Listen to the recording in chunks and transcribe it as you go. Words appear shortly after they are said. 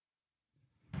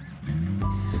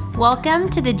Welcome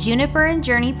to the Juniper and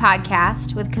Journey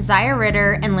podcast with Keziah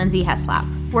Ritter and Lindsay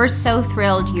Heslop. We're so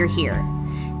thrilled you're here.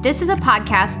 This is a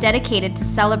podcast dedicated to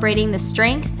celebrating the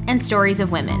strength and stories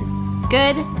of women,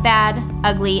 good, bad,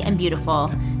 ugly, and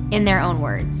beautiful, in their own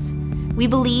words. We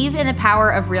believe in the power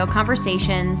of real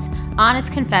conversations,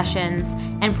 honest confessions,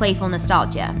 and playful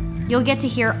nostalgia. You'll get to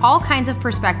hear all kinds of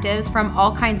perspectives from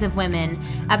all kinds of women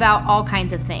about all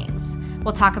kinds of things.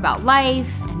 We'll talk about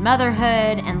life and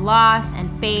motherhood and loss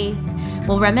and faith.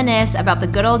 We'll reminisce about the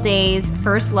good old days,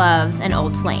 first loves, and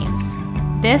old flames.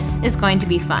 This is going to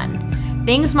be fun.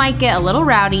 Things might get a little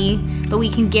rowdy, but we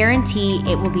can guarantee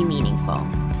it will be meaningful.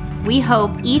 We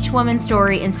hope each woman's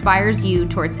story inspires you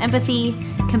towards empathy,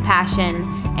 compassion,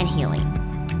 and healing.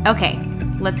 Okay,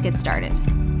 let's get started.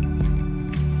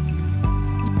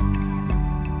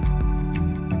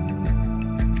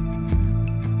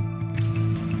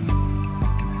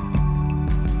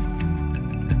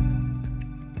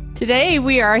 Today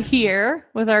we are here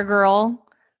with our girl,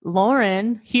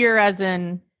 Lauren, here as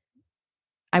in,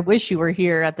 I wish you were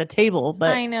here at the table,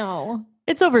 but I know.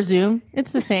 It's over Zoom.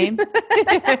 It's the same.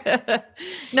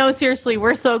 No, seriously,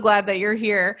 we're so glad that you're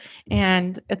here.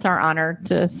 And it's our honor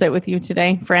to sit with you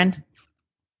today, friend.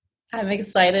 I'm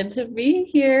excited to be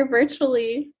here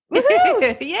virtually.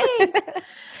 Yay.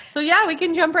 So yeah, we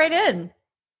can jump right in.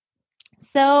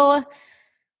 So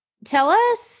tell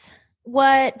us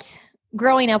what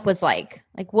growing up was like.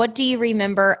 Like, what do you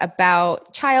remember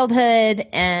about childhood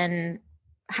and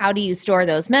how do you store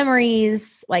those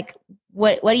memories? Like,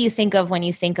 what do you think of when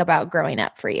you think about growing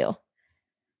up for you?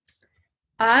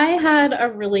 I had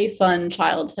a really fun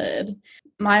childhood.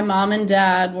 My mom and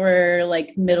dad were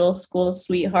like middle school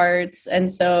sweethearts.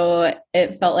 And so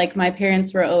it felt like my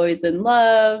parents were always in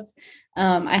love.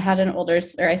 I had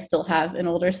I still have an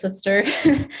older sister.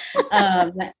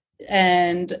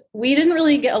 And we didn't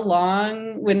really get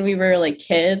along when we were like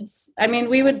kids. I mean,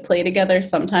 we would play together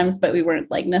sometimes, but we weren't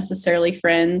like necessarily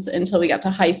friends until we got to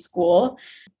high school.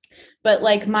 But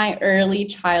like my early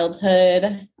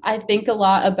childhood, I think a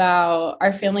lot about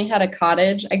our family had a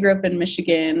cottage. I grew up in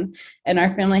Michigan, and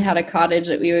our family had a cottage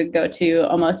that we would go to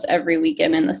almost every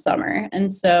weekend in the summer.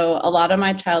 And so a lot of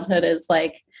my childhood is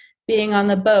like being on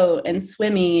the boat and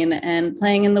swimming and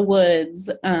playing in the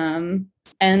woods.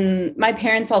 And my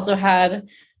parents also had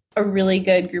a really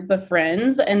good group of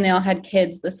friends, and they all had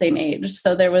kids the same age.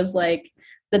 So there was like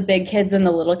the big kids and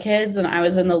the little kids, and I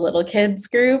was in the little kids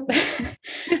group.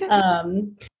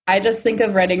 I just think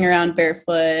of running around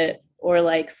barefoot or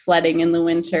like sledding in the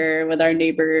winter with our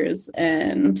neighbors.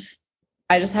 And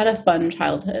I just had a fun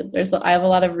childhood. I have a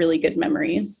lot of really good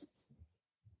memories.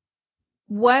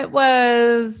 What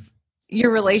was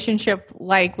your relationship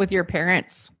like with your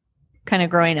parents kind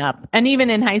of growing up? And even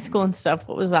in high school and stuff,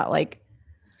 what was that like?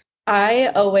 I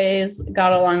always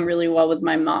got along really well with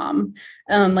my mom.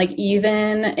 Like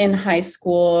even in high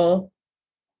school,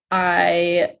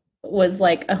 I was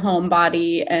like a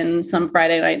homebody, and some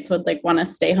Friday nights would like want to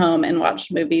stay home and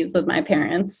watch movies with my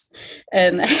parents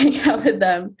and hang out with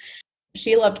them.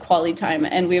 She loved quality time,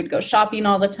 and we would go shopping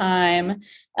all the time.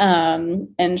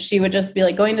 And she would just be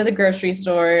like going to the grocery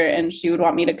store, and she would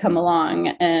want me to come along,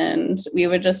 and we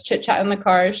would just chit chat in the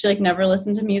car. She like never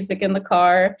listened to music in the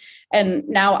car. And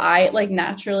now I like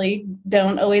naturally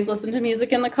don't always listen to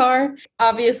music in the car.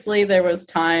 Obviously there was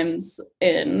times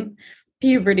in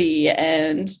puberty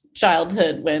and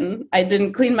childhood when I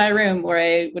didn't clean my room, where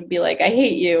I would be like, I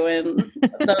hate you, and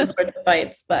those sorts of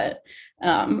fights. But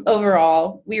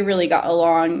overall, we really got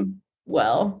along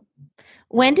well.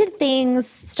 When did things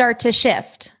start to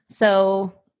shift?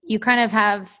 So you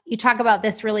talk about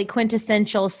this really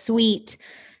quintessential sweet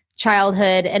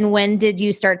childhood. And when did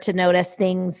you start to notice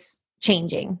things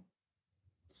changing?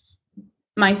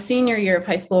 My senior year of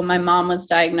high school, my mom was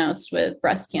diagnosed with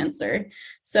breast cancer.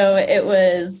 So it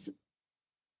was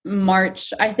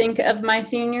March, I think, of my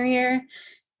senior year.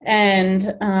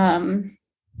 And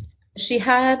she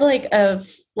had like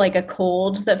a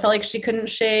cold that felt like she couldn't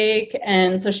shake.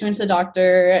 And so she went to the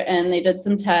doctor and they did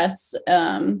some tests.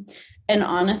 And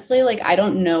honestly, like, I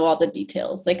don't know all the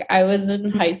details. Like, I was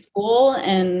in high school,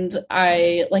 and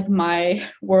my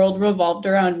world revolved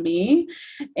around me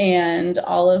and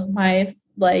all of my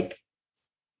like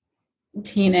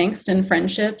teen angst and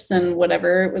friendships and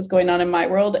whatever was going on in my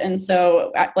world. And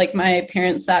so like my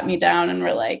parents sat me down and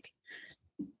were like,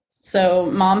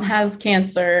 so mom has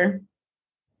cancer.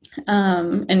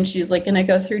 And she's like going to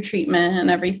go through treatment and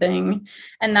everything.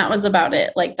 And that was about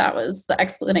it. Like, that was the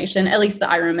explanation, at least that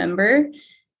I remember.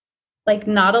 Like,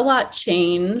 not a lot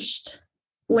changed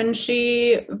when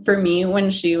she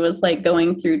was like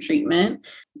going through treatment.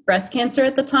 breast cancer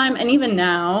at the time. And even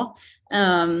now,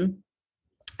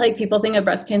 like people think of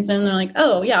breast cancer and they're like,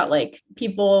 oh yeah, like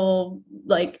people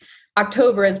like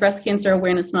October is breast cancer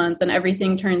awareness month and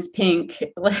everything turns pink,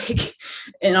 like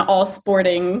in all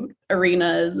sporting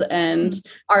arenas. And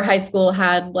our high school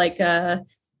had like our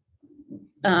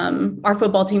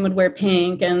football team would wear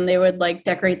pink and they would like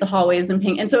decorate the hallways in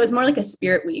pink. And so it was more like a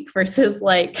spirit week versus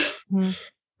like,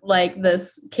 like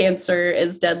this cancer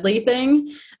is deadly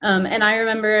thing. And I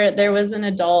remember there was an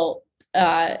adult,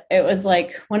 it was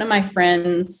like one of my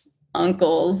friends'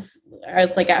 uncles. I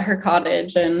was like at her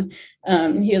cottage and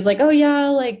he was like, oh yeah,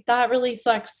 like that really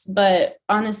sucks, but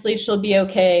honestly she'll be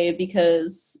okay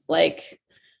because like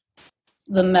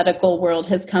the medical world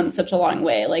has come such a long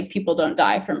way. Like people don't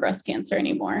die from breast cancer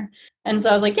anymore. And so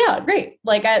I was like, yeah, great.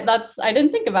 Like I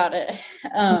didn't think about it.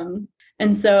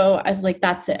 And so I was like,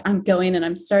 that's it. I'm going and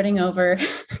I'm starting over,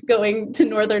 going to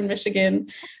Northern Michigan.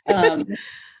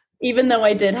 Even though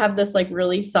I did have this like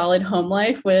really solid home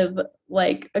life with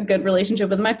like a good relationship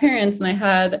with my parents and I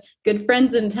had good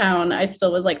friends in town, I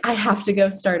still was like, I have to go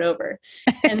start over.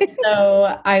 And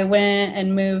so I went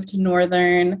and moved to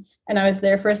Northern and I was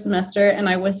there for a semester and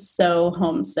I was so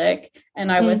homesick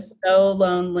and I was so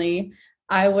lonely.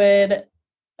 I would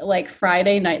like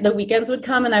Friday night, the weekends would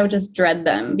come and I would just dread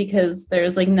them because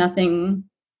there's like nothing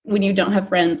when you don't have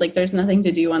friends, like there's nothing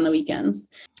to do on the weekends.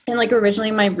 And like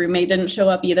originally my roommate didn't show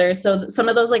up either. So some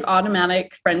of those like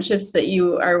automatic friendships that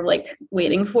you are like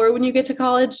waiting for when you get to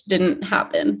college didn't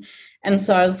happen. And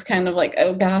so I was kind of like,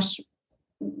 oh gosh,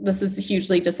 this is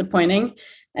hugely disappointing.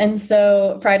 And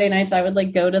so Friday nights I would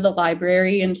like go to the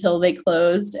library until they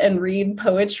closed and read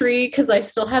poetry because I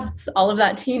still had all of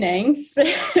that teen angst.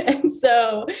 And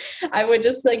so I would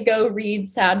just like go read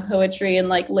sad poetry and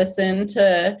like listen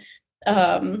to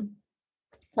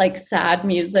like sad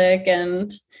music.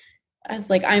 And I was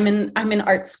like, I'm in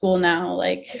art school now.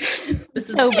 Like this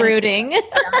is so brooding.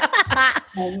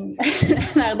 And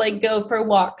I would like go for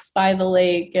walks by the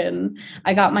lake and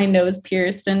I got my nose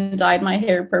pierced and dyed my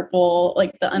hair purple.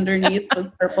 Like the underneath was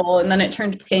purple and then it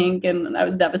turned pink and I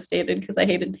was devastated because I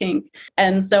hated pink.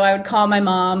 And so I would call my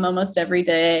mom almost every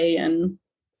day and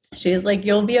she was like,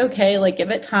 you'll be okay. Like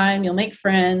give it time. You'll make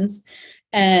friends.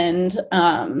 And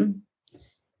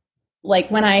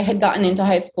like when I had gotten into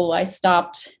high school, I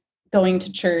stopped going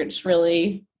to church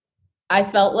really. I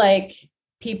felt like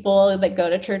people that go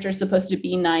to church are supposed to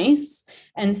be nice.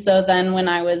 And so then when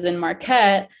I was in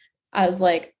Marquette, I was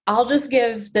like, I'll just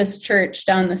give this church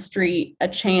down the street a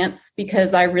chance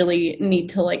because I really need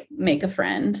to like make a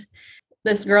friend.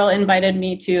 This girl invited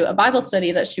me to a Bible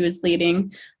study that she was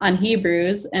leading on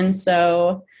Hebrews. And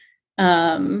so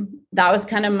that was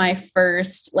kind of my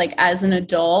first, like as an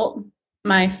adult,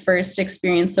 my first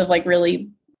experience of like really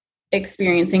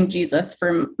experiencing Jesus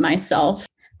for myself.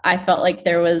 I felt like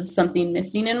there was something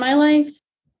missing in my life.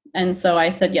 And so I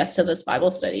said yes to this Bible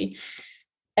study.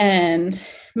 And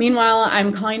meanwhile,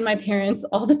 I'm calling my parents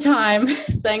all the time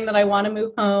saying that I want to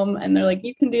move home. And they're like,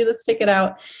 you can do this, stick it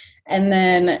out. And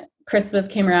then Christmas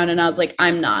came around and I was like,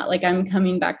 I'm not, like, I'm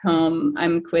coming back home.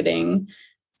 I'm quitting.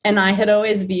 And I had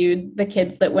always viewed the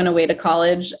kids that went away to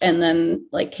college and then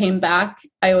like came back.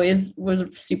 I always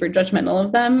was super judgmental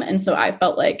of them. And so I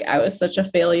felt like I was such a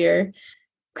failure.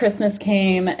 Christmas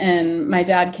came and my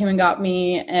dad came and got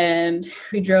me and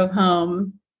we drove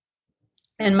home.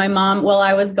 And my mom, while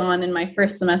I was gone in my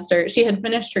first semester, she had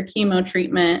finished her chemo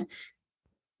treatment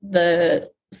the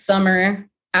summer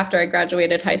after I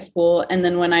graduated high school. And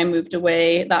then when I moved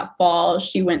away that fall,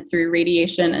 she went through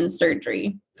radiation and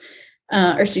surgery.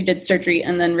 Or she did surgery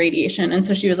and then radiation. And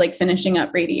so she was like finishing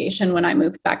up radiation when I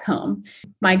moved back home.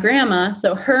 My grandma,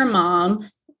 so her mom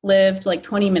lived like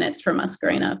 20 minutes from us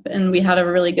growing up. And we had a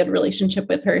really good relationship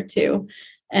with her too.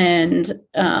 And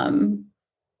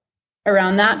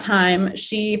around that time,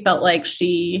 she felt like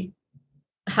she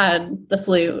had the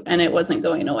flu and it wasn't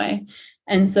going away.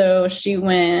 And so she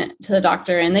went to the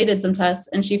doctor and they did some tests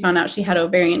and she found out she had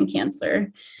ovarian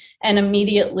cancer. And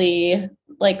immediately,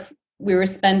 like, we were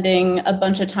spending a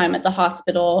bunch of time at the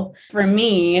hospital. For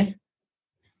me,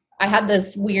 I had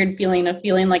this weird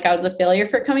feeling like I was a failure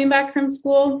for coming back from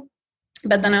school.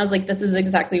 But then I was like, this is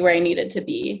exactly where I needed to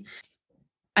be.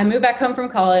 I moved back home from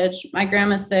college. My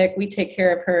grandma's sick. We take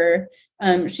care of her.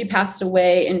 She passed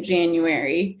away in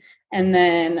January. And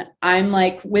then I'm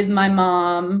like with my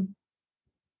mom,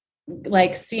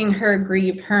 like seeing her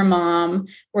grieve her mom.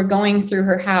 We're going through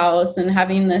her house and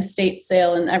having the estate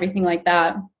sale and everything like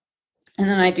that. And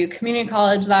then I do community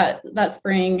college that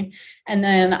spring. And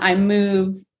then I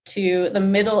move to the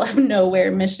middle of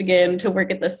nowhere, Michigan, to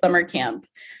work at this summer camp.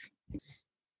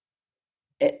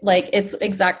 it's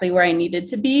exactly where I needed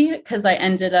to be, because I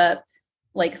ended up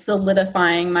like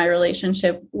solidifying my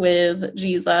relationship with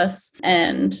Jesus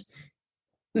and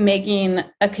making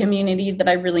a community that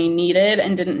I really needed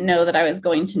and didn't know that I was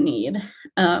going to need.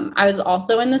 I was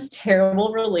also in this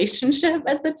terrible relationship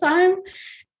at the time,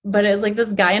 but it was like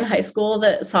this guy in high school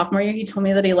that sophomore year, he told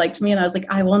me that he liked me. And I was like,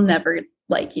 I will never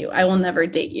like you. I will never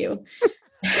date you.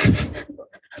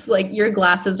 It's like, your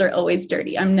glasses are always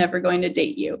dirty. I'm never going to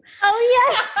date you. Oh,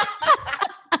 yes.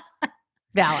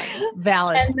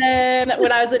 Valid. And then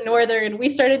when I was at Northern, we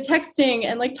started texting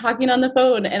and like talking on the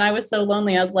phone, and I was so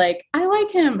lonely. I was like, I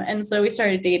like him. And so we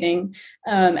started dating.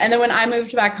 And then when I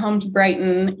moved back home to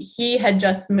Brighton, he had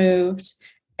just moved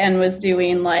and was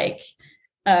doing like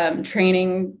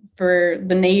training for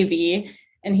the Navy,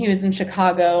 and he was in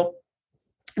Chicago.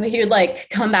 But he would like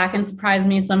come back and surprise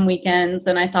me some weekends.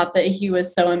 And I thought that he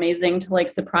was so amazing to like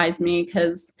surprise me,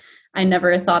 because I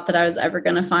never thought that I was ever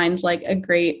going to find like a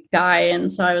great guy. And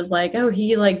so I was like, oh,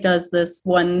 he like does this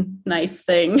one nice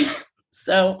thing.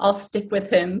 So I'll stick with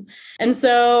him. And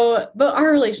so, but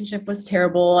our relationship was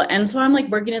terrible. And so I'm like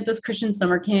working at this Christian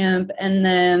summer camp. And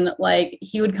then like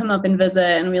he would come up and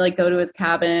visit, and we like go to his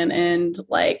cabin and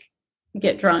like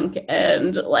get drunk,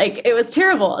 and like it was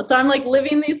terrible. So I'm like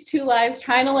living these two lives,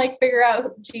 trying to like figure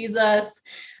out Jesus.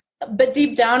 But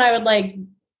deep down, I would like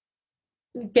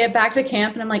get back to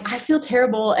camp and I'm like, I feel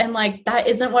terrible. And like, that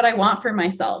isn't what I want for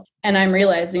myself. And I'm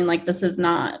realizing like, this is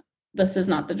not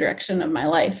the direction of my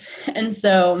life. And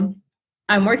so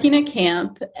I'm working at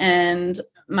camp, and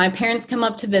my parents come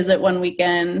up to visit one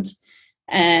weekend,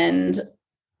 and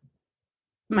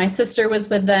my sister was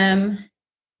with them,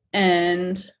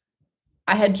 and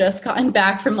I had just gotten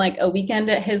back from like a weekend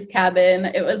at his cabin.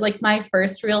 It was like my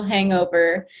first real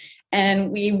hangover.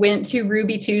 And we went to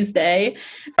Ruby Tuesday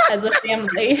as a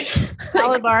family.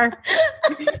 Salad bar.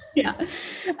 Yeah.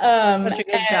 Such a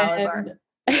good salad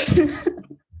bar.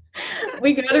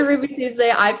 We go to Ruby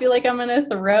Tuesday. I feel like I'm going to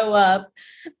throw up.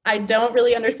 I don't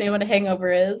really understand what a hangover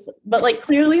is, but like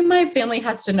clearly my family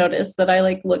has to notice that I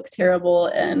like look terrible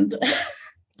and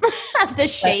the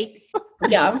shakes.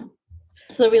 Yeah.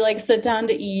 So we like sit down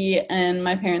to eat, and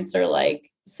my parents are like,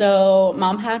 so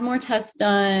mom had more tests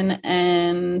done,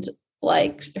 and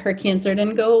like her cancer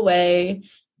didn't go away.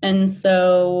 And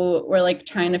so we're like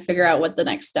trying to figure out what the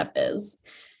next step is.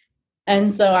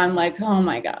 And so I'm like, oh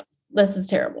my God, this is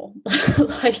terrible.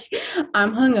 Like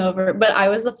I'm hungover, but I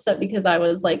was upset because I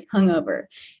was like hungover.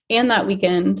 And that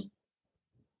weekend,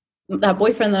 that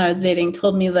boyfriend that I was dating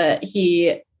told me that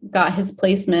he got his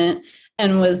placement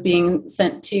and was being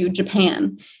sent to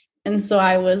Japan. And so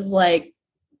I was like,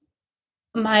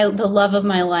 the love of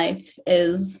my life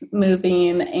is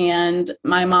moving, and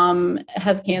my mom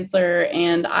has cancer,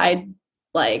 and I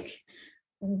like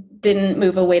didn't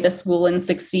move away to school and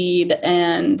succeed,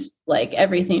 and like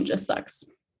everything just sucks.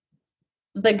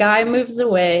 The guy moves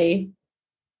away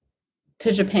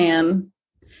to Japan,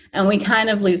 and we kind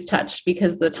of lose touch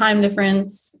because the time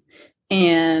difference,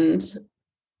 and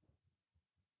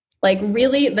like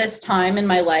really this time in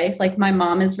my life, like my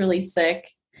mom is really sick,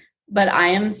 but I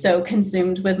am so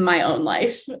consumed with my own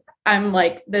life. I'm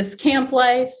like this camp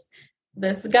life,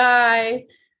 this guy,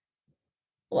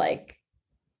 like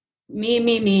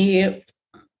me.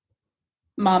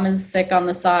 Mom is sick on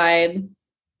the side.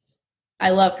 I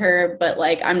love her, but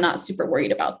like, I'm not super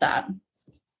worried about that.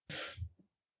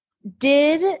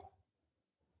 Did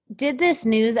this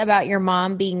news about your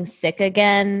mom being sick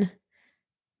again,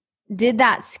 did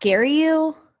that scare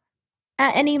you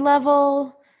at any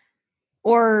level?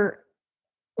 Or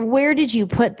where did you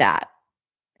put that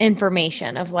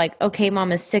information of like, okay,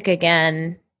 mom is sick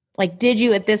again? Like, did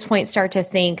you at this point start to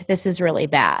think this is really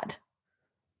bad?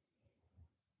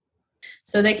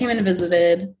 So they came and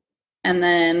visited, and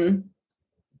then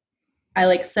I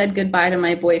like said goodbye to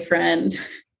my boyfriend,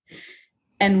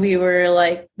 and we were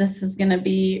like, this is going to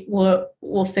be,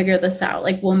 we'll figure this out.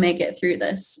 Like, we'll make it through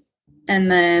this.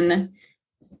 And then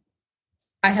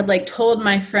I had like told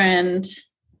my friend,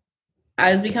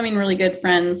 I was becoming really good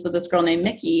friends with this girl named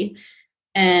Mickey.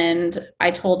 And I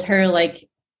told her like,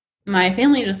 my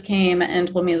family just came and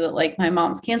told me that like my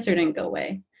mom's cancer didn't go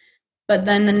away. But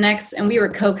then and we were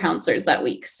co-counselors that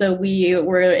week. So we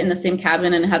were in the same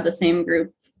cabin and had the same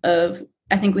group of,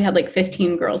 I think we had like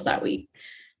 15 girls that week.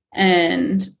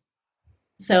 And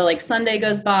so like Sunday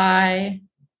goes by,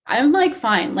 I'm like,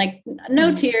 fine, like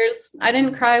no tears. I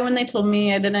didn't cry when they told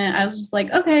me. I was just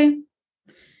like, okay.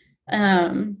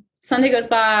 Sunday goes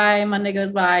by, Monday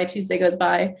goes by, Tuesday goes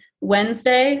by.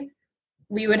 Wednesday,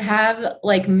 we would have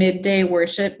like midday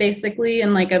worship basically,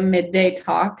 and like a midday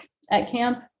talk at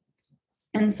camp.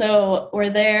 And so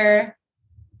we're there,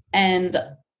 And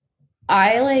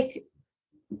I like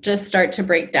just start to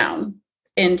break down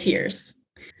in tears.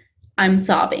 I'm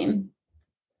sobbing.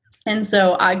 And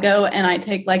so I go and I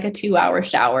take like a 2-hour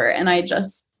shower and I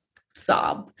just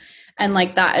sob. And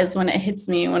like that is when it hits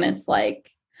me, when it's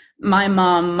like my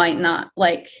mom might not,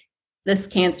 like this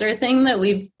cancer thing that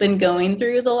we've been going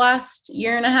through the last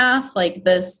year and a half, like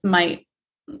this might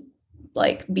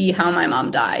like be how my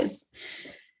mom dies.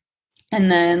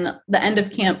 And then the end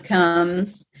of camp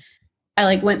comes. I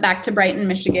like went back to Brighton,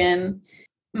 Michigan.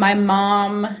 My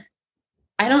mom,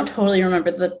 I don't totally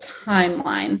remember the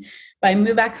timeline, but I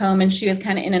moved back home and she was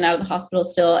kind of in and out of the hospital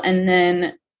still. And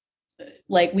then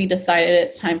like we decided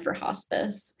it's time for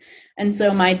hospice. And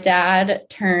so my dad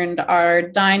turned our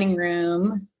dining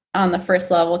room on the first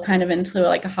level kind of into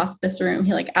like a hospice room.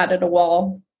 He like added a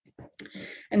wall.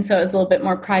 And so it was a little bit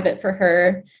more private for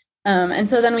her. And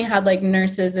so then we had like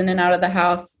nurses in and out of the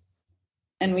house,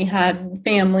 and we had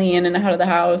family in and out of the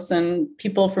house and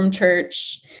people from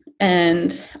church.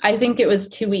 And I think it was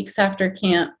 2 weeks after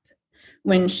camp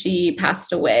when she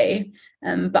passed away.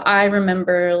 But I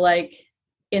remember like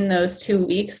in those 2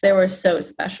 weeks, they were so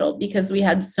special because we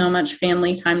had so much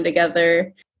family time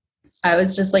together. I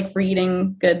was just like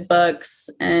reading good books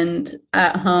and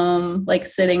at home, like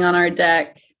sitting on our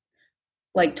deck,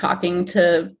 like talking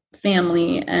to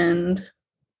family and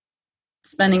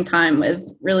spending time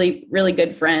with really, really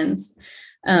good friends,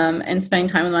 and spending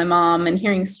time with my mom and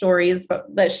hearing stories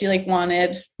that she like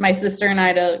wanted my sister and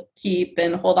I to keep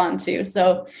and hold on to.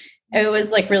 So it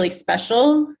was like really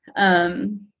special.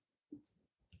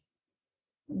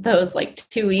 Those like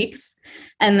 2 weeks.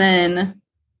 And then,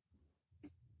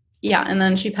 yeah. And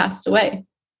then she passed away.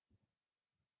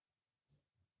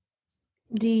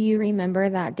 Do you remember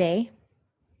that day?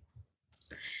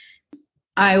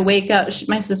 I wake up,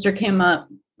 my sister came up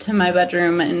to my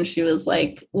bedroom and she was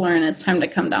like, Lauren, it's time to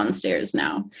come downstairs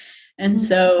now. And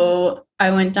so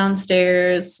I went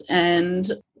downstairs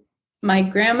and my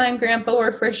grandma and grandpa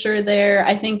were for sure there.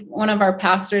 I think one of our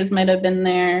pastors might have been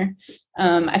there.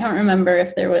 I don't remember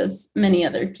if there was many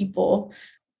other people.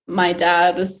 My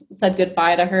dad said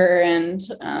goodbye to her, and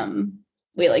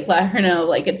we like let her know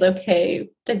like it's okay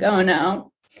to go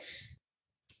now.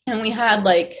 And we had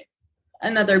like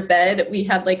another bed. We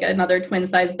had like another twin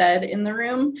size bed in the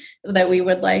room that we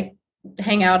would like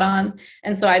hang out on.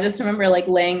 And so I just remember like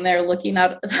laying there looking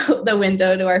out the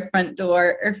window to our front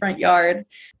door or front yard,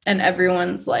 and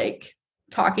everyone's like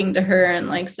talking to her and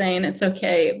like saying it's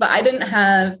okay. But I didn't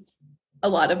have a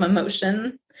lot of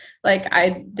emotion. Like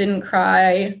I didn't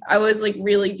cry. I was like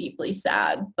really deeply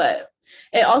sad, but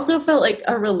it also felt like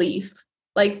a relief.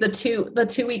 Like the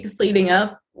two weeks leading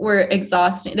up were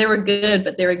exhausting. They were good,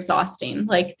 but they were exhausting.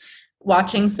 Like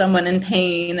watching someone in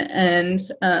pain and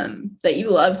that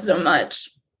you love so much,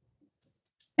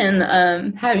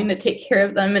 and having to take care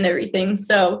of them and everything.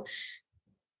 So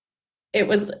it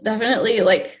was definitely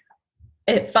like,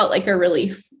 it felt like a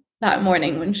relief that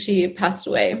morning when she passed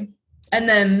away. And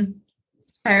then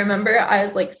I remember I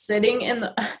was like sitting in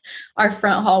our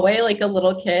front hallway like a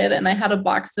little kid, and I had a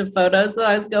box of photos that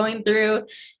I was going through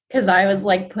because I was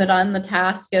like put on the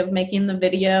task of making the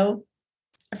video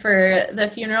for the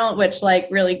funeral, which like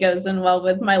really goes in well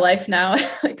with my life now,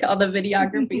 like all the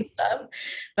videography stuff.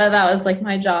 But that was like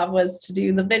my job, was to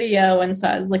do the video. And so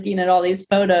I was looking at all these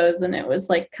photos and it was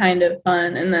like kind of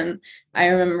fun. And then I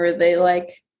remember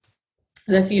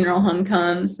the funeral home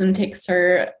comes and takes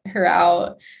her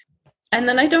out. And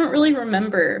then I don't really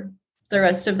remember the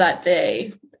rest of that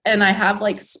day. And I have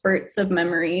like spurts of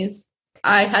memories.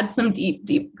 I had some deep,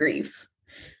 deep grief.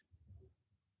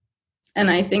 And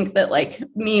I think that like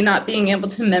me not being able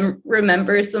to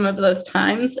remember some of those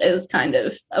times is kind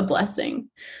of a blessing.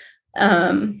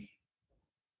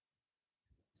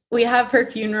 We have her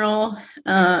funeral,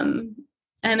 and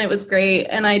it was great.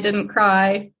 And I didn't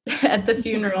cry at the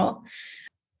funeral.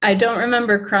 I don't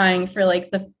remember crying for like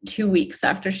the 2 weeks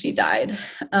after she died.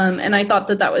 And I thought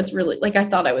that was really, like, I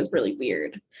thought I was really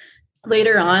weird.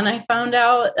 Later on, I found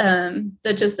out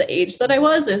that just the age that I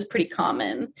was is pretty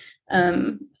common.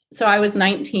 So I was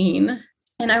 19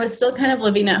 and I was still kind of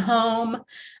living at home.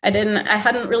 I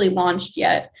hadn't really launched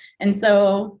yet. And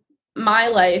so my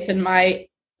life and my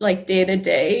like day to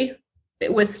day,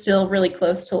 it was still really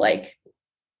close to like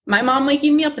my mom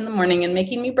waking me up in the morning and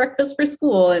making me breakfast for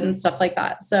school and stuff like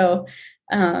that. So,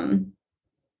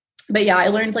 but yeah, I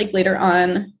learned like later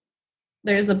on,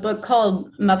 there's a book called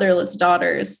Motherless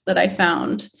Daughters that I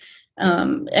found,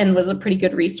 and was a pretty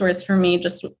good resource for me.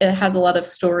 Just, it has a lot of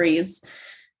stories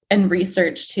and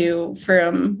research too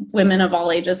from women of all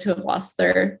ages who have lost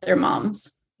their moms.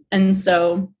 And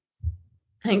so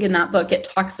I think in that book, it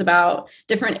talks about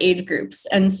different age groups.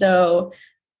 And so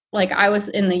like I was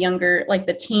in the younger, like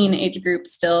the teen age group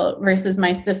still versus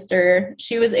my sister,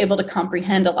 she was able to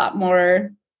comprehend a lot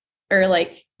more, or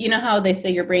like, you know how they say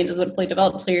your brain doesn't fully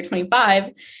develop until you're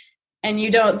 25 and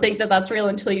you don't think that that's real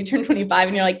until you turn 25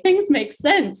 and you're like, things make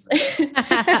sense.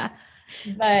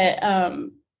 But,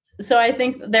 so I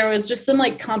think there was just some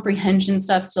like comprehension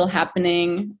stuff still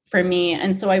happening for me.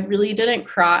 And so I really didn't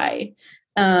cry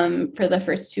for the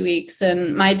first 2 weeks.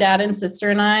 And my dad and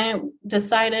sister and I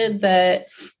decided that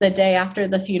the day after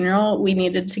the funeral, we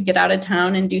needed to get out of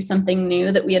town and do something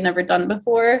new that we had never done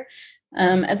before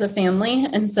as a family.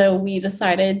 And so we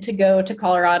decided to go to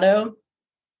Colorado.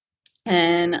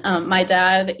 And my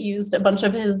dad used a bunch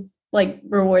of his like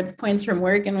rewards points from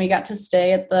work, and we got to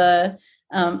stay at the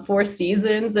Four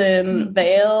Seasons in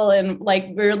Vail, and like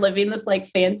we were living this like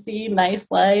fancy, nice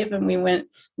life. And we went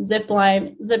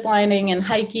ziplining and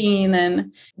hiking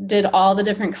and did all the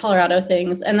different Colorado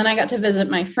things. And then I got to visit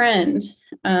my friend,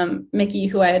 Mickey,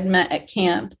 who I had met at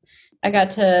camp. I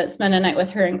got to spend a night with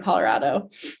her in Colorado.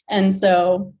 And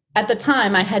so at the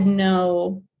time I had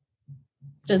no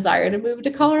desire to move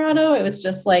to Colorado. It was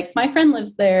just like, my friend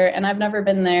lives there and I've never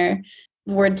been there.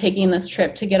 We're taking this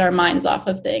trip to get our minds off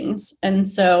of things. And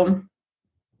so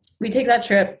we take that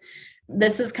trip.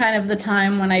 This is kind of the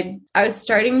time when I was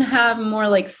starting to have more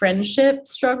like friendship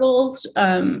struggles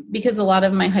because a lot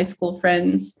of my high school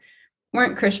friends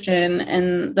weren't Christian.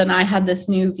 And then I had this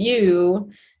new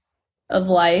view of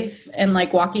life and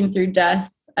like walking through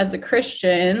death as a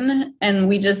Christian.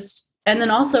 And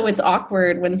then also it's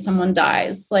awkward when someone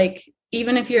dies. Like,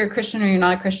 even if you're a Christian or you're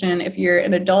not a Christian, if you're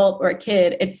an adult or a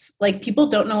kid, it's like people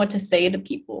don't know what to say to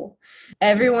people.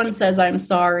 Everyone says, I'm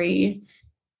sorry.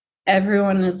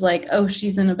 Everyone is like, oh,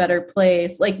 she's in a better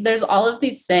place. Like there's all of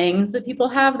these sayings that people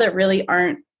have that really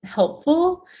aren't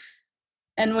helpful.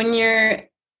 And when you're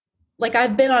like,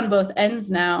 I've been on both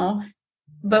ends now,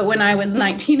 but when I was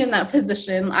 19 in that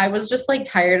position, I was just like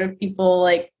tired of people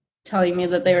like telling me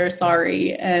that they were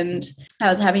sorry. And I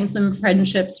was having some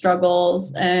friendship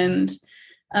struggles. And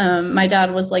my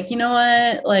dad was like, you know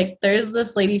what? Like, there's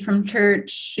this lady from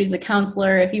church. She's a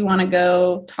counselor. If you want to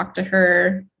go talk to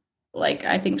her, like,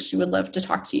 I think she would love to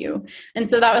talk to you. And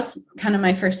so that was kind of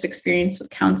my first experience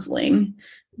with counseling.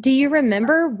 Do you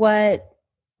remember what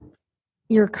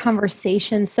your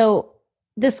conversation? So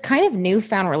this kind of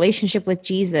newfound relationship with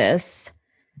Jesus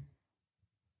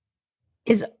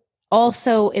is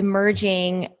also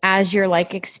emerging as you're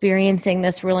like experiencing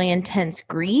this really intense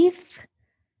grief.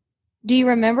 Do you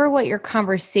remember what your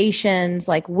conversations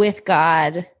like with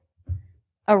God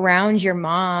around your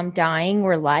mom dying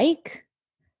were like?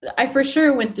 I for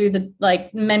sure went through the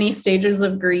like many stages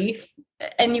of grief,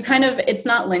 and you kind of, it's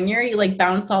not linear. You like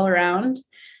bounce all around.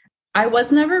 I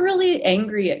was never really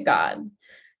angry at God.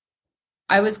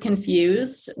 I was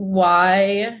confused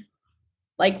why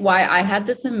I had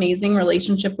this amazing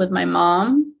relationship with my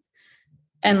mom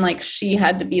and like she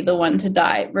had to be the one to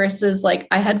die versus like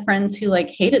I had friends who like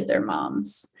hated their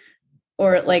moms,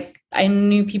 or like I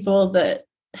knew people that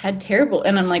had terrible,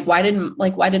 and I'm like, why didn't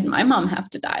my mom have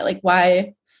to die? Like,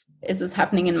 why is this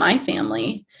happening in my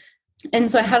family? And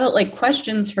so I had like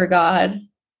questions for God,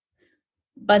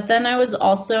 but then I was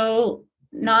also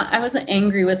I wasn't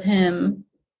angry with him.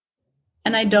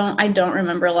 And I don't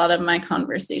remember a lot of my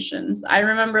conversations. I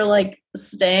remember like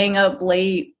staying up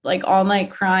late, like all night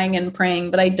crying and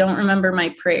praying, but I don't remember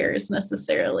my prayers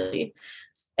necessarily.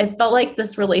 It felt like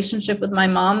this relationship with my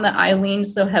mom that I leaned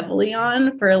so heavily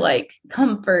on for like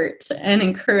comfort and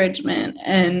encouragement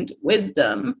and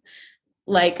wisdom.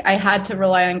 Like I had to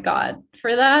rely on God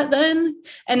for that then.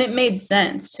 And it made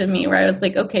sense to me where I was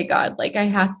like, okay, God, like I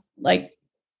have like,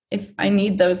 if I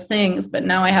need those things, but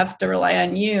now I have to rely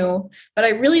on you, but I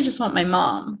really just want my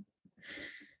mom.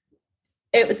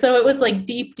 So it was like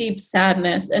deep, deep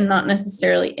sadness and not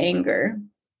necessarily anger.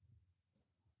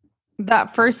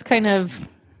 That first kind of,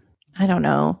 I don't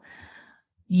know,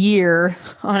 year,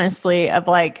 honestly, of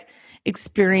like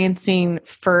experiencing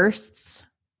firsts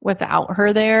without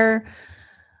her there.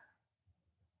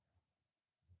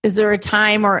 Is there a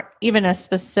time or even a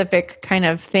specific kind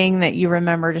of thing that you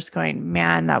remember just going,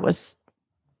 man, that was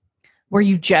where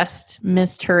you just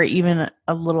missed her even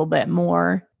a little bit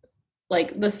more?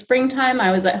 Like the springtime,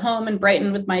 I was at home in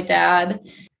Brighton with my dad.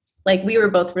 Like we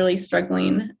were both really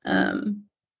struggling.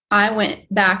 I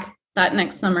went back that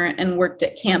next summer and worked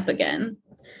at camp again.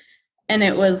 And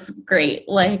it was great.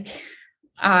 Like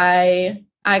I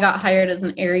got hired as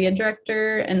an area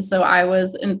director. And so I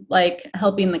was like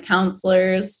helping the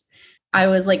counselors. I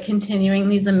was like continuing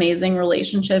these amazing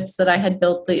relationships that I had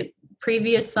built the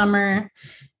previous summer.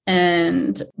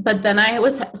 But then I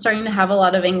was starting to have a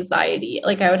lot of anxiety.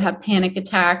 Like I would have panic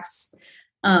attacks.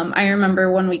 I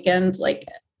remember one weekend, like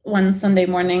one Sunday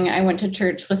morning, I went to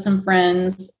church with some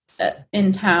friends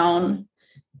in town,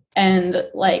 and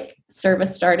like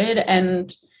service started,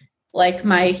 and like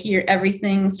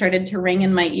everything started to ring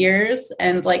in my ears,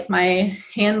 and like my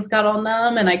hands got all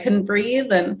numb and I couldn't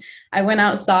breathe. And I went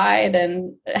outside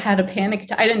and had a panic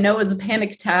attack. I didn't know it was a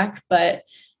panic attack, and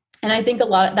I think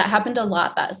that happened a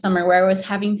lot that summer, where I was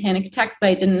having panic attacks, but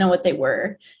I didn't know what they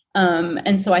were.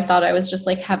 And so I thought I was just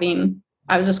like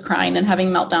I was just crying and having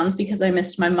meltdowns because I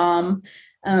missed my mom.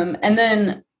 And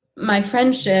then my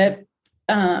friendship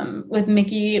with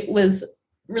Mickey was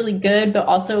really good, but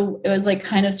also it was like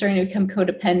kind of starting to become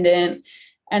codependent.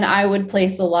 And I would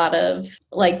place a lot of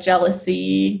like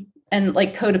jealousy and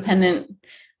like codependent.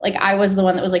 Like I was the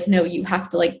one that was like, no, you have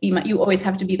to like you always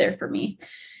have to be there for me.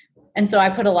 And so I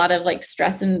put a lot of like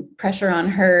stress and pressure on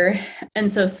her. And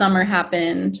so summer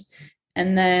happened,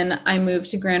 and then I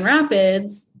moved to Grand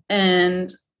Rapids,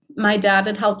 and my dad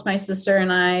had helped my sister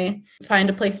and I find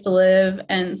a place to live.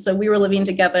 And so we were living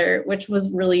together, which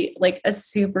was really like a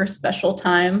super special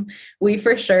time. We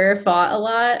for sure fought a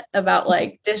lot about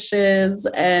like dishes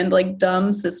and like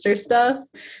dumb sister stuff,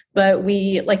 but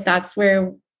that's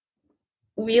where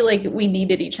we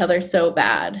needed each other so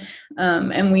bad.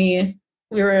 And we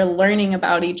were learning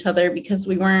about each other because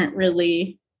we weren't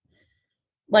really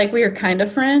like, we were kind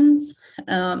of friends.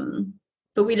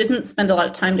 But we didn't spend a lot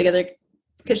of time together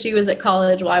because she was at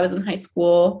college while I was in high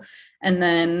school. And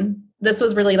then this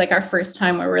was really like our first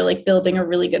time where we're like building a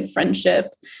really good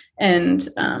friendship and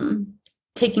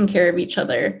taking care of each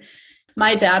other.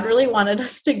 My dad really wanted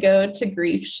us to go to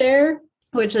Grief Share,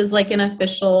 which is like an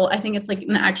official, I think it's like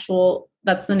an actual,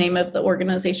 that's the name of the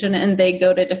organization. And they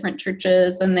go to different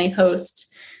churches and they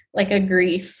host like a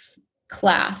grief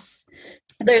class.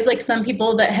 There's like some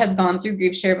people that have gone through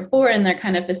Grief Share before and they're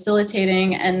kind of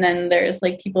facilitating. And then there's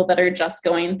like people that are just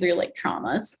going through like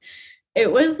traumas.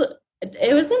 It was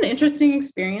an interesting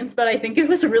experience, but I think it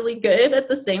was really good at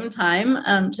the same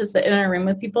time to sit in a room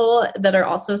with people that are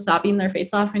also sobbing their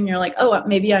face off. And you're like, oh,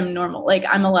 maybe I'm normal. Like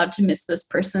I'm allowed to miss this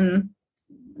person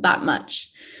that much.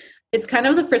 It's kind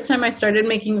of the first time I started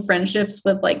making friendships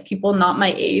with like people not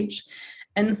my age.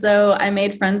 And so I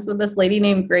made friends with this lady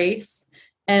named Grace.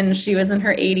 And she was in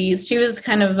her 80s. She was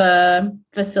kind of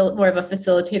more of a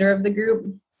facilitator of the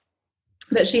group.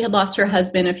 But she had lost her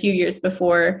husband a few years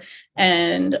before.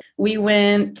 And we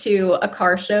went to a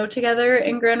car show together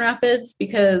in Grand Rapids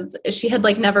because she had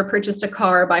like never purchased a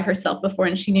car by herself before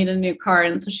and she needed a new car.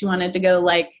 And so she wanted to go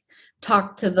like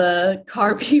talk to the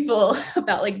car people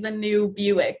about like the new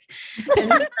Buick.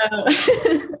 And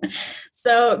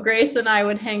so Grace and I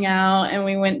would hang out and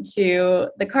we went to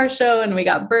the car show and we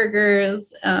got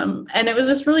burgers. And it was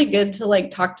just really good to like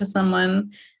talk to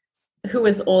someone who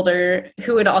was older,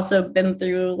 who had also been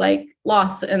through like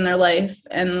loss in their life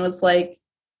and was like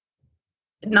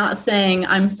not saying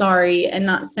I'm sorry and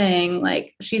not saying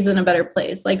like she's in a better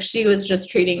place. Like she was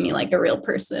just treating me like a real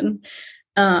person.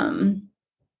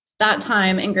 That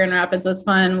time in Grand Rapids was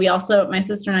fun. My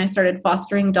sister and I started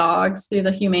fostering dogs through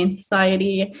the Humane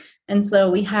Society. And so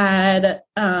we had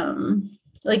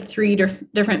like 3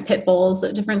 different pit bulls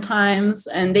at different times,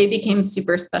 and they became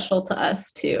super special to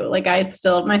us too. Like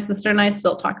my sister and I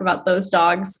still talk about those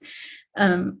dogs.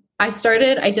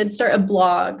 I did start a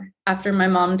blog after my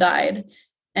mom died.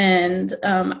 And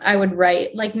I would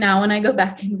write, like now when I go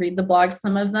back and read the blogs,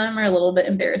 some of them are a little bit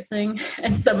embarrassing.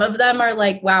 And some of them are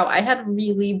like, wow, I had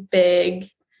really big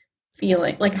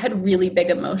I had really big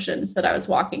emotions that I was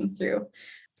walking through.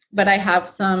 But I have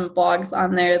some blogs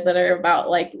on there that are about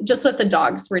like just what the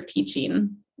dogs were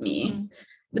teaching me. Mm-hmm.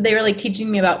 But they were like teaching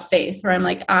me about faith, where I'm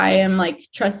like, I am like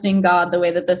trusting God the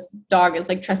way that this dog is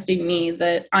like trusting me,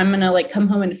 that I'm going to like come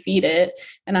home and feed it.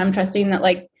 And I'm trusting that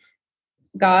like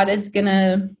God is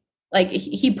gonna, like,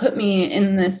 he put me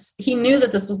in this, he knew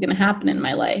that this was going to happen in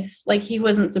my life. Like he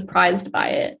wasn't surprised by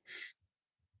it.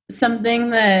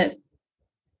 Something that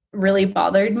really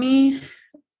bothered me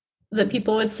that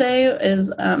people would say is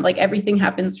like everything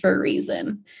happens for a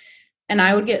reason. And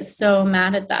I would get so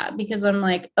mad at that because I'm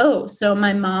like, oh, so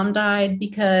my mom died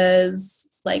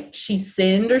because like she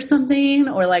sinned or something,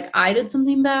 or like I did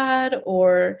something bad,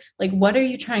 or like, what are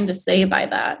you trying to say by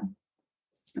that?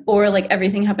 Or like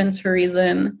everything happens for a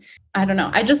reason. I don't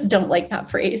know. I just don't like that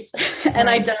phrase. And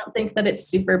I don't think that it's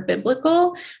super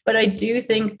biblical, but I do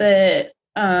think that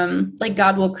like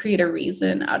God will create a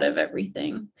reason out of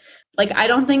everything. Like, I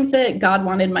don't think that God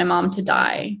wanted my mom to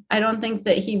die. I don't think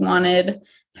that he wanted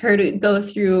her to go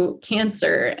through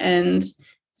cancer and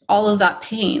all of that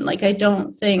pain. Like, I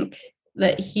don't think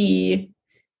that he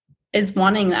is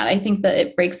wanting that. I think that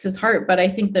it breaks his heart, but I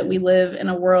think that we live in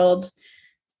a world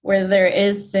where there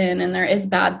is sin and there is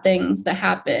bad things that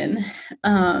happen.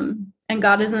 And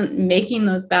God isn't making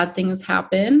those bad things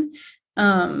happen.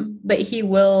 But he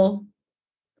will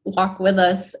walk with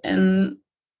us and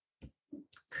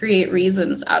create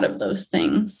reasons out of those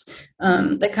things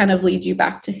that kind of lead you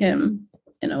back to him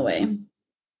in a way.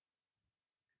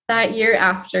 That year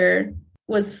after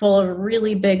was full of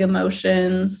really big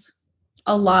emotions,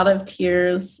 a lot of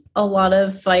tears, a lot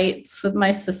of fights with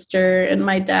my sister and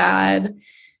my dad,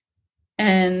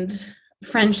 and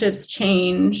friendships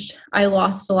changed. I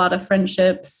lost a lot of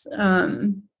friendships.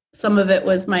 Some of it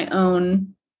was my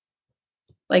own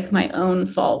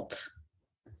fault.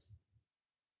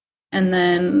 And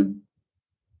then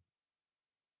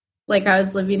I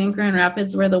was living in Grand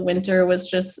Rapids where the winter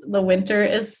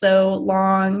is so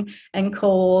long and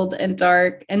cold and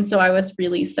dark. And so I was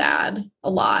really sad a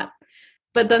lot.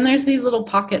 But then there's these little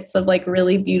pockets of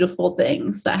really beautiful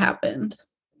things that happened.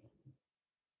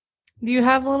 Do you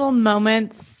have little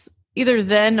moments either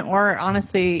then or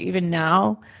honestly even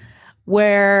now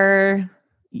where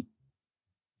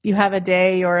you have a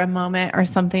day or a moment or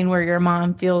something where your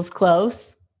mom feels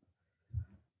close?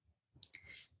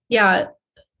 Yeah.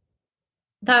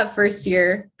 That first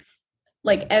year,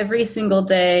 every single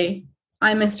day,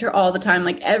 I missed her all the time.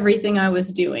 Everything I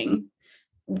was doing,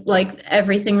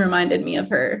 everything reminded me of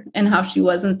her and how she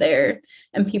wasn't there.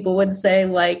 And people would say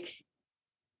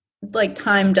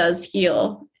time does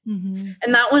heal. Mm-hmm.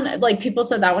 And that one, people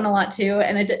said that one a lot too.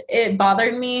 And it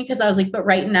bothered me because I was but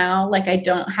right now, I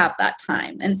don't have that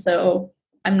time. And so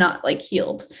I'm not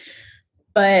healed.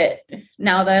 But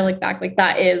now that I look back,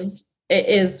 it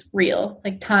is real.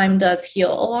 Time does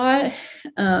heal a lot.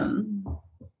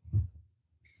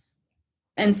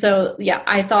 And so, yeah,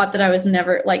 I thought that I was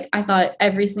never I thought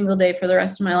every single day for the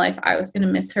rest of my life, I was going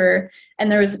to miss her.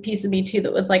 And there was a piece of me too,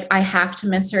 that was I have to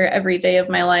miss her every day of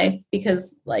my life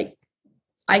because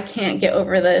I can't get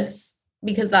over this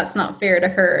because that's not fair to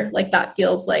her. That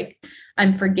feels like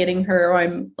I'm forgetting her or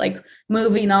I'm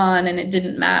moving on and it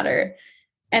didn't matter.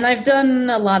 And I've done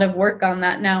a lot of work on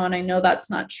that now, and I know that's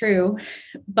not true.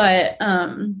 But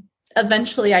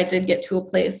eventually I did get to a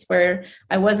place where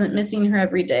I wasn't missing her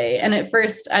every day. And at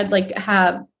first I'd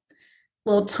have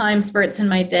little time spurts in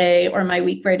my day or my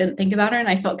week where I didn't think about her and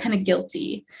I felt kind of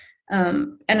guilty.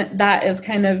 And that is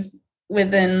kind of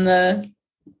within the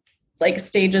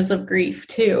stages of grief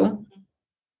too,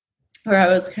 where I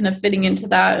was kind of fitting into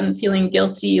that and feeling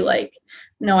guilty.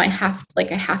 No, I have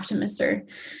to miss her.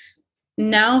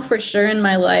 Now for sure in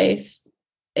my life,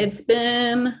 it's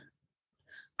been,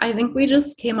 I think we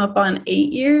just came up on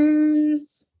 8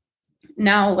 years.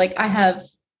 Now, I have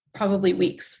probably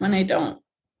weeks when I don't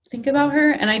think about her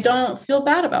and I don't feel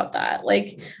bad about that.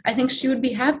 I think she would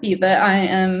be happy that I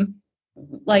am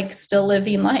still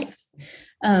living life.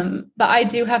 But I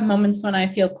do have moments when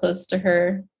I feel close to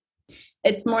her.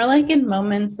 It's more in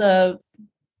moments of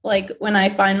when I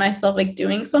find myself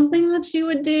doing something that she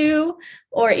would do,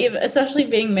 or even especially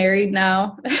being married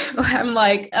now, I'm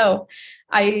oh,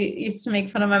 I used to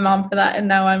make fun of my mom for that. And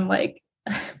now I'm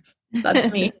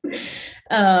that's me.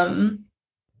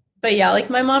 But yeah,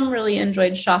 my mom really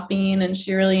enjoyed shopping and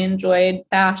she really enjoyed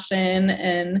fashion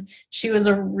and she was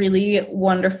a really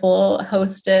wonderful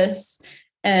hostess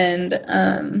and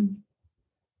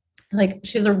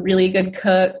she was a really good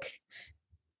cook.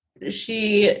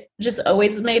 She just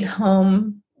always made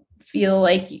home feel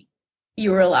you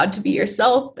were allowed to be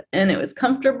yourself and it was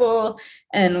comfortable.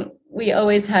 And we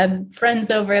always had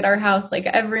friends over at our house.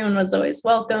 Everyone was always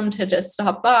welcome to just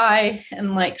stop by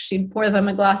and she'd pour them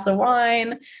a glass of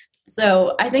wine.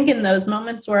 So I think in those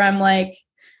moments where I'm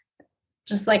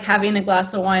just having a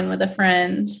glass of wine with a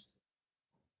friend,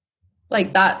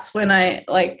 that's when I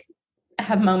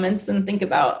have moments and think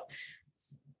about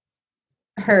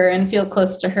her and feel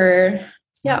close to her.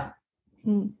 Yeah.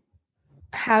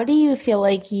 How do you feel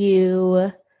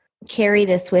you carry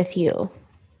this with you?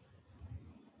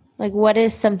 What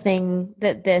is something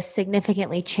that this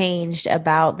significantly changed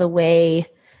about the way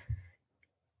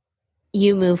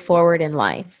you move forward in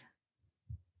life?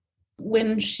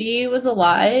 When she was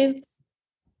alive,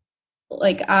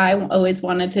 I always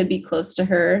wanted to be close to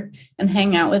her and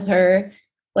hang out with her.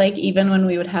 Even when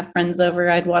we would have friends over,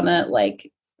 I'd want to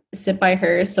sit by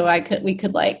her so we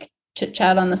could chit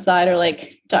chat on the side or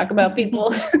talk about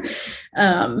people.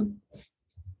 And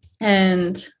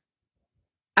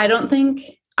I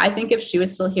think if she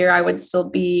was still here, I would still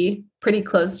be pretty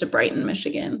close to Brighton,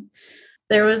 Michigan.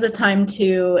 There was a time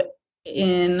too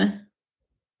in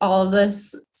all of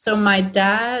this. So my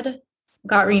dad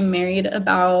got remarried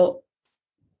about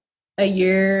a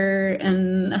year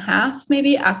and a half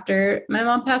maybe after my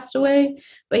mom passed away,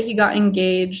 but he got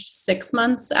engaged 6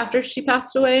 months after she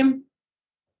passed away.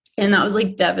 And that was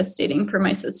like devastating for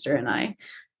my sister and I.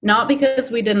 Not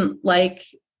because we didn't like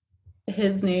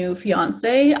his new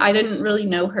fiance. I didn't really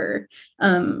know her.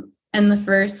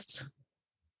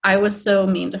 I was so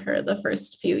mean to her the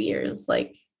first few years,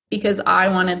 like, because I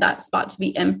wanted that spot to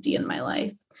be empty in my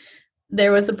life.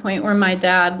 There was a point where my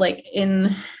dad, like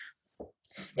in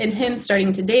him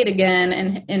starting to date again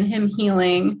and in him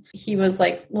healing, he was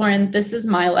like, Lauren, this is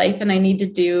my life and I need to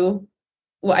do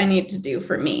what I need to do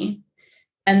for me.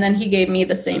 And then he gave me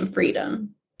the same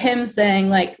freedom. Him saying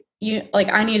like,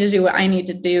 I need to do what I need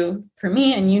to do for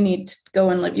me and you need to go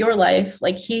and live your life.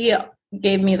 Like he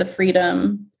gave me the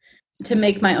freedom to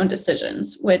make my own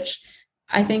decisions, which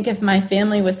I think if my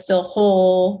family was still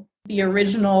whole, the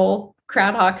original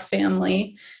Craddock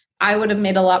family, I would have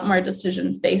made a lot more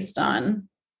decisions based on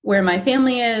where my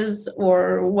family is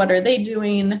or what are they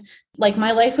doing. Like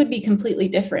my life would be completely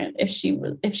different if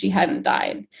she hadn't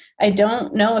died. I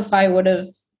don't know if I would have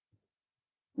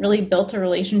really built a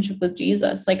relationship with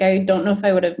Jesus. Like I don't know if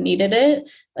I would have needed it.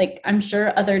 Like I'm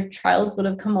sure other trials would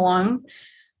have come along,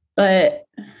 but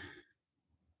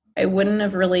I wouldn't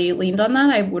have really leaned on that.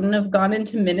 I wouldn't have gone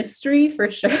into ministry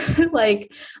for sure.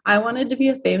 Like I wanted to be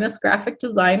a famous graphic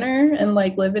designer and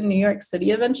like live in New York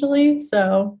City eventually.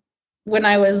 So when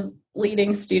I was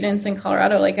leading students in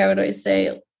Colorado, like I would always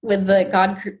say with the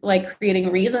God like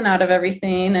creating reason out of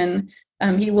everything,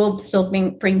 and he will still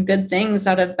bring good things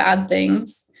out of bad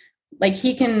things. Like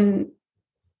he can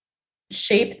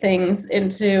shape things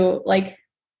into, like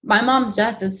my mom's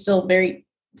death is still very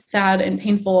sad and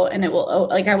painful, and it will,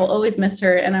 like I will always miss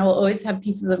her and I will always have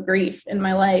pieces of grief in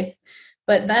my life.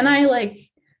 But then I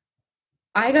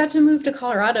got to move to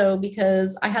Colorado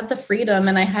because I had the freedom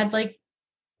and I had like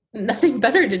nothing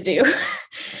better to do.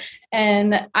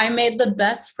 And I made the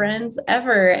best friends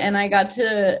ever. And I got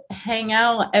to hang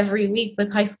out every week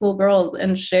with high school girls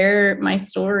and share my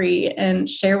story and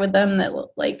share with them that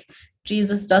like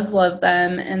Jesus does love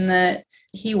them and that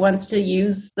he wants to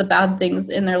use the bad things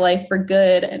in their life for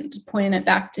good and to point it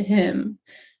back to him.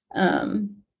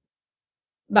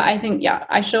 But I think, yeah,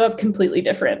 I show up completely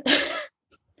different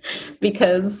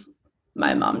because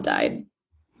my mom died.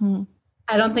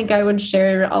 I don't think I would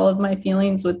share all of my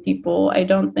feelings with people. I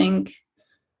don't think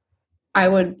I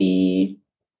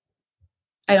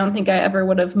ever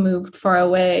would have moved far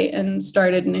away and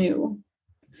started new.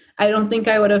 I don't think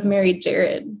I would have married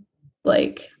Jared.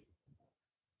 Like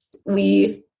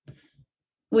we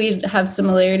have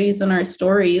similarities in our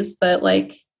stories that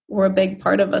like were a big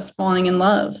part of us falling in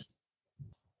love.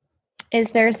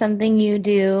 Is there something you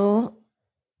do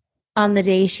on the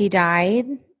day she died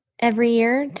every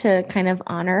year to kind of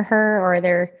honor her,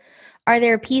 or are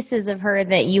there pieces of her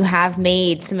that you have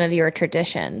made some of your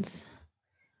traditions?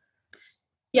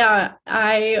 Yeah,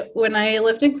 when I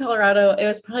lived in Colorado, it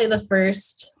was probably the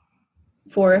first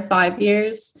 4 or 5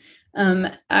 years.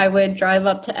 I would drive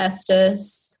up to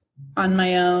Estes on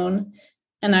my own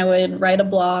and I would write a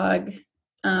blog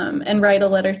and write a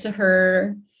letter to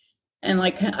her and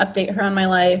like update her on my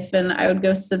life. And I would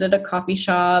go sit at a coffee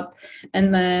shop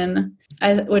and then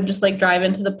I would just like drive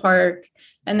into the park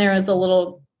and there was a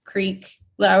little creek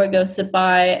that I would go sit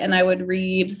by and I would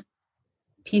read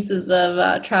pieces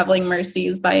of Traveling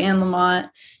Mercies by Anne Lamott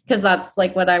because that's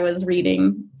like what I was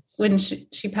reading when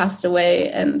she passed away.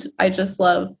 And I just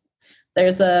love,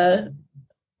 there's a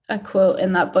quote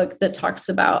in that book that talks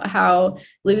about how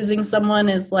losing someone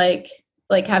is like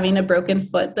having a broken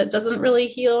foot that doesn't really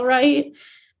heal right.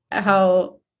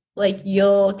 How like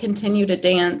you'll continue to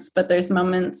dance, but there's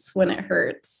moments when it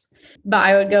hurts. But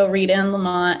I would go read Anne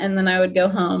Lamott and then I would go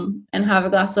home and have a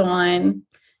glass of wine.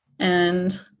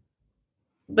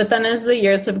 But then as the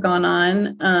years have gone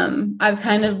on, I've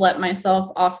kind of let myself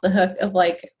off the hook of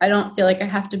like, I don't feel like I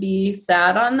have to be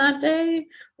sad on that day,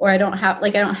 or I don't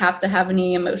have to have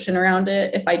any emotion around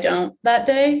it if I don't that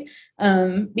day.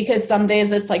 Because some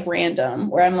days it's like random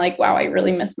where I'm like, wow, I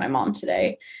really miss my mom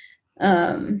today.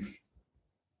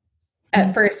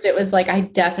 At first it was like, I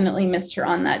definitely missed her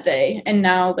on that day. And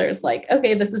now there's like,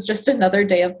 okay, this is just another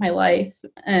day of my life.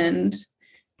 And,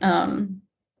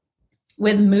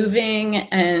 with moving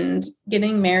and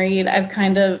getting married, I've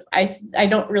kind of, I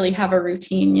don't really have a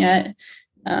routine yet.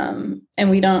 And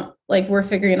we're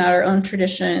figuring out our own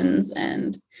traditions.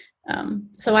 And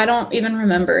so I don't even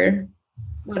remember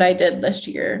what I did this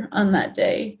year on that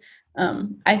day.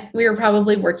 We were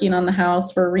probably working on the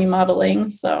house for remodeling.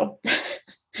 So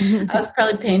I was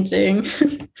probably painting.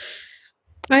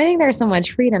 I think there's so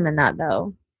much freedom in that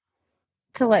though,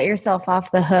 to let yourself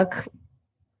off the hook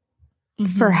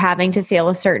for having to feel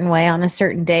a certain way on a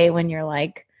certain day when you're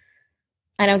like,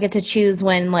 I don't get to choose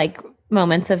when like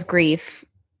moments of grief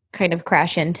kind of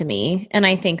crash into me. And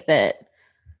I think that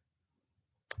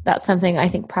that's something I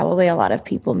think probably a lot of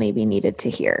people maybe needed to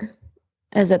hear,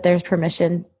 is that there's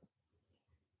permission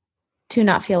to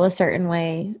not feel a certain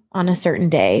way on a certain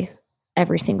day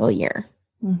every single year.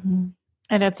 Mm-hmm.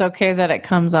 And it's okay that it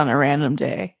comes on a random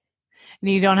day. And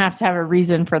you don't have to have a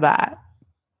reason for that.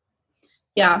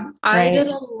 Yeah, I did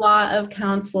a lot of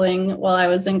counseling while I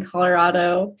was in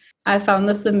Colorado. I found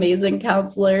this amazing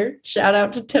counselor. Shout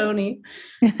out to Tony.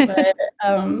 But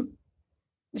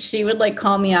she would like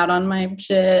call me out on my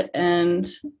shit, and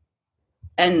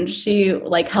she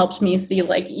like helped me see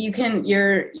like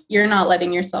you're not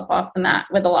letting yourself off the mat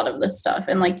with a lot of this stuff,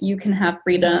 and like you can have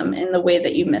freedom in the way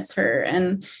that you miss her.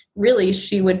 And really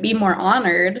she would be more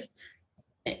honored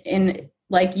in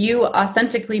like you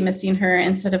authentically missing her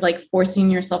instead of like forcing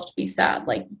yourself to be sad.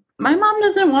 Like my mom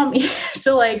doesn't want me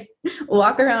to like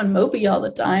walk around mopey all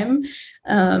the time.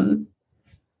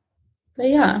 But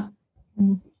yeah.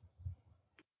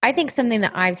 I think something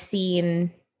that I've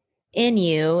seen in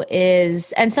you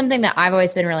is, and something that I've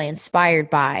always been really inspired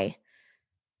by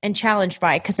and challenged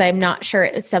by, because I'm not sure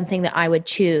it's something that I would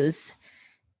choose,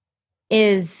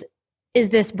 is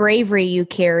this bravery you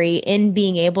carry in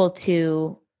being able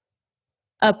to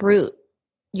uproot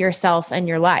yourself and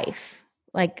your life.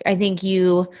 Like, I think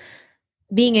you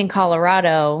being in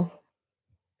Colorado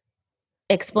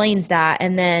explains that.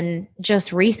 And then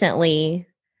just recently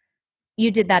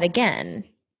you did that again.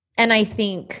 And I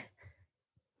think,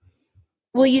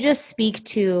 will you just speak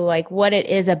to like what it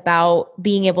is about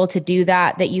being able to do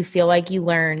that you feel like you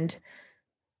learned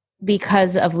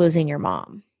because of losing your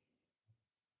mom?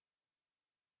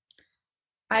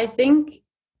 I think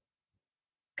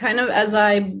kind of as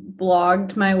I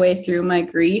blogged my way through my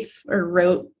grief or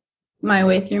wrote my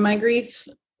way through my grief,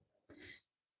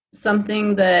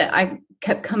 something that I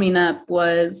kept coming up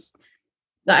was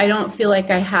that I don't feel like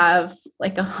I have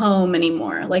like a home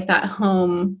anymore. Like that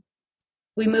home,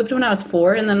 we moved when I was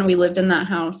 4, and then we lived in that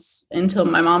house until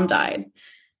my mom died.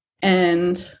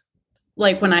 And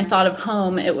like when I thought of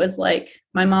home, it was like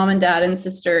my mom and dad and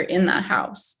sister in that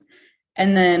house.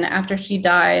 And then after she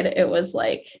died, it was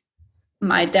like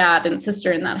my dad and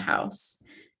sister in that house.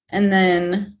 And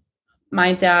then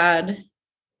my dad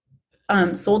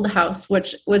sold the house,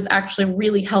 which was actually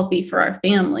really healthy for our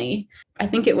family. I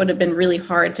think it would have been really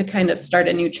hard to kind of start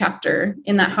a new chapter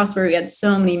in that house where we had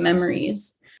so many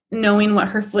memories, knowing what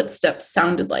her footsteps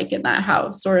sounded like in that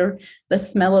house, or the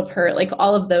smell of her, like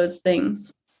all of those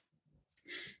things.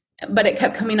 But it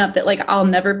kept coming up that like, I'll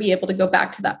never be able to go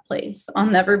back to that place. I'll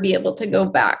never be able to go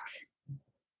back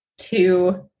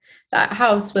to that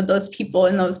house with those people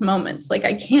in those moments. Like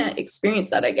I can't experience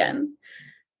that again.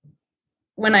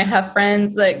 When I have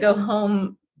friends that go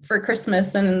home for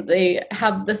Christmas and they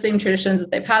have the same traditions that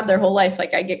they've had their whole life,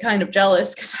 like I get kind of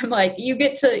jealous because I'm like, you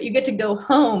get to go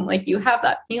home. Like you have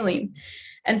that feeling.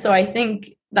 And so I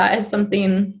think that is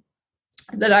something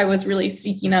that I was really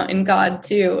seeking out in God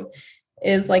too,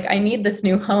 is like, I need this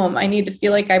new home. I need to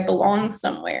feel like I belong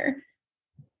somewhere.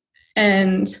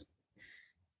 And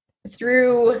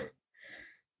through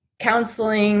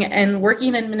counseling and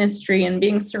working in ministry and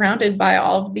being surrounded by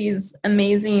all of these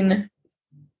amazing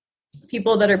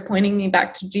people that are pointing me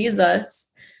back to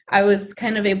Jesus, I was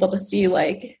kind of able to see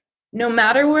like, no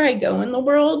matter where I go in the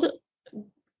world,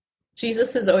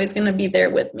 Jesus is always going to be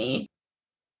there with me.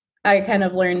 I kind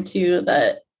of learned too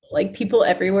that like people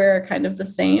everywhere are kind of the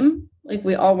same. Like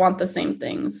we all want the same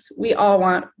things. We all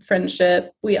want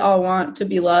friendship. We all want to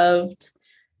be loved.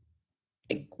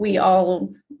 Like we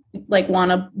all like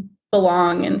want to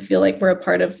belong and feel like we're a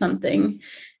part of something.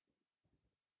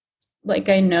 Like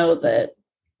I know that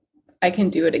I can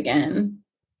do it again.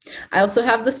 I also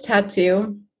have this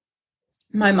tattoo.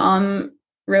 My mom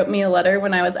wrote me a letter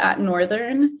when I was at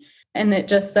Northern, and it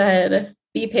just said,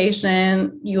 be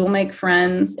patient, you will make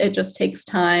friends. It just takes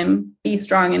time. Be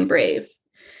strong and brave.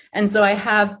 And so I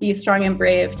have be strong and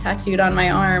brave tattooed on my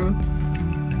arm.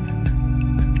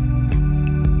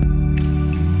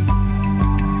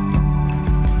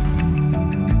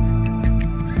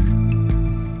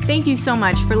 Thank you so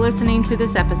much for listening to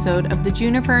this episode of the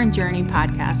Juniper and Journey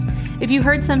podcast. If you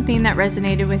heard something that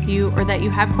resonated with you or that you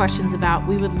have questions about,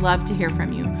 we would love to hear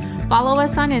from you. Follow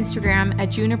us on Instagram at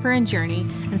Juniper and Journey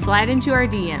and slide into our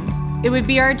DMs. It would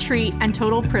be our treat and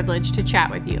total privilege to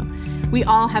chat with you. We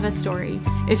all have a story.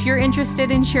 If you're interested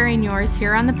in sharing yours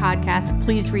here on the podcast,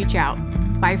 please reach out.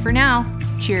 Bye for now.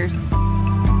 Cheers.